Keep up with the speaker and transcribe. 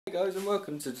Hey guys, and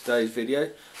welcome to today's video.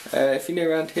 If you're new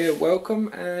around here, welcome,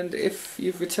 and if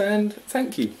you've returned,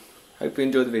 thank you. Hope you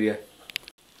enjoy the video.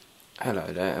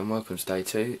 Hello there and welcome to day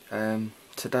 2.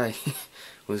 Today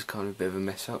was kind of a bit of a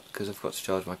mess up because I've got to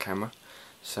charge my camera,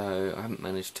 so I haven't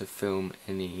managed to film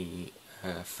any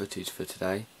footage for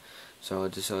today, so I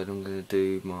decided I'm going to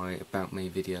do my About Me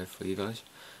video for you guys.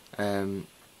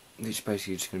 It's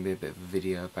basically just going to be a bit of a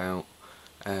video about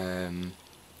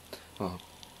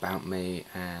about me,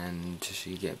 and just so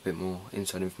you get a bit more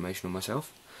inside information on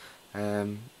myself.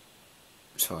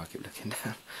 Sorry, I keep looking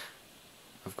down.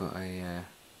 I've got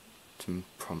some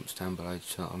prompts down below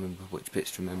so I remember which bits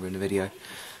to remember in the video.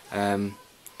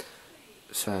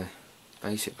 So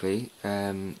basically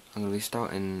I'm going to be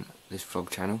starting this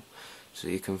vlog channel so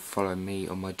that you can follow me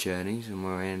on my journeys and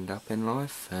where I end up in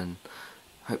life, and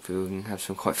hopefully we can have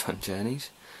some quite fun journeys,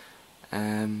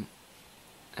 and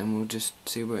we'll just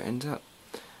see where it ends up.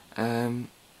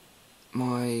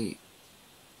 My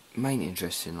main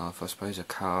interests in life, I suppose, are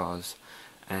cars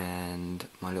and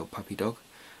my little puppy dog.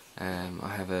 I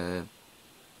have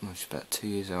she's about 2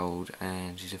 years old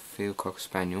and she's a field cocker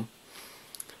spaniel.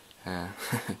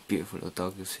 Beautiful little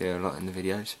dog, you'll see her a lot in the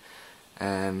videos.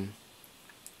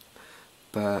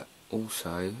 But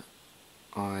also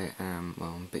I'm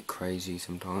a bit crazy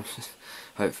sometimes.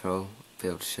 Hopefully I'll be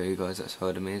able to show you guys that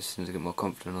side of me as soon as I get more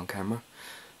confident on camera.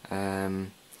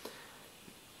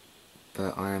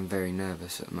 But I am very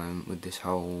nervous at the moment with this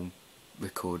whole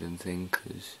recording thing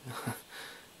because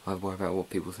I worry about what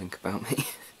people think about me.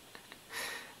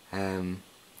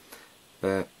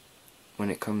 But when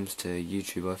it comes to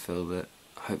YouTube, I feel that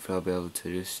hopefully I'll be able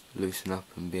to just loosen up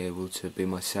and be able to be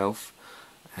myself,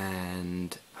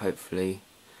 and hopefully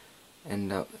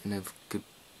end up in a good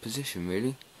position,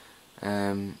 really.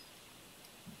 But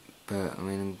I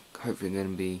mean, I'm hopefully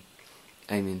going to be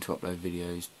aiming to upload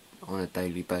videos on a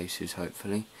daily basis,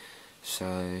 hopefully,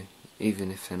 so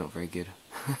even if they're not very good.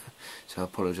 So I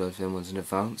apologise for them ones in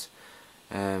advance.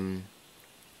 But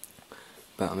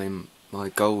I mean, my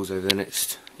goals over the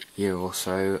next year or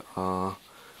so are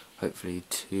hopefully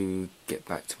to get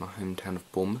back to my hometown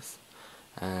of Bournemouth,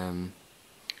 and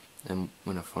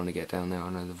when I finally get down there I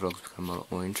know the vlogs become a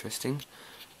lot more interesting,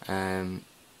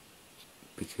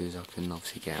 because I can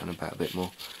obviously get out and about a bit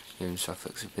more. Here in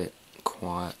Suffolk's a bit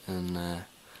quiet and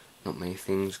not many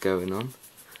things going on.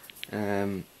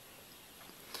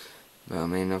 But I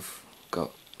mean, I've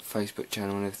got a Facebook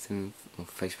channel and everything, or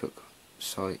Facebook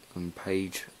site and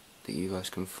page that you guys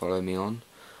can follow me on.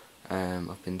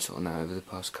 I've been sorting that over the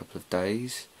past couple of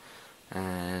days,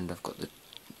 and I've got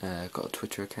a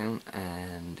Twitter account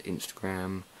and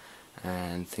Instagram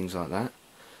and things like that.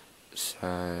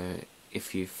 So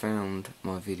if you found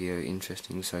my video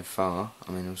interesting so far,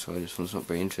 I mean, I'm sorry this one's not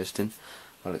very interesting,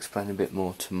 I'll explain a bit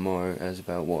more tomorrow as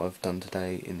about what I've done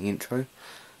today in the intro.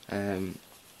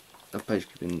 I've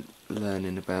basically been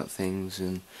learning about things,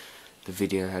 and the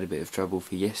video had a bit of trouble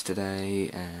for yesterday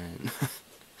and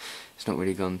it's not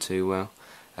really gone too well.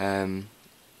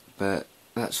 But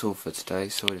that's all for today.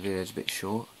 Sorry the video's a bit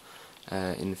short.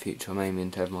 In the future I'm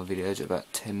aiming to have my videos at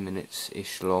about 10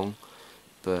 minutes-ish long,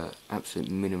 but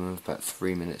absolute minimum of about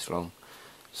 3 minutes long.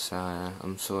 So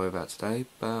I'm sorry about today,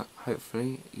 but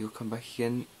hopefully you'll come back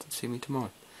again to see me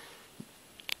tomorrow.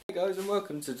 Hey guys, and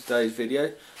welcome to today's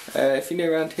video. If you're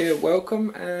new around here, welcome,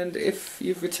 and if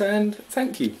you've returned,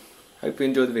 thank you. Hope you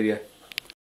enjoy the video.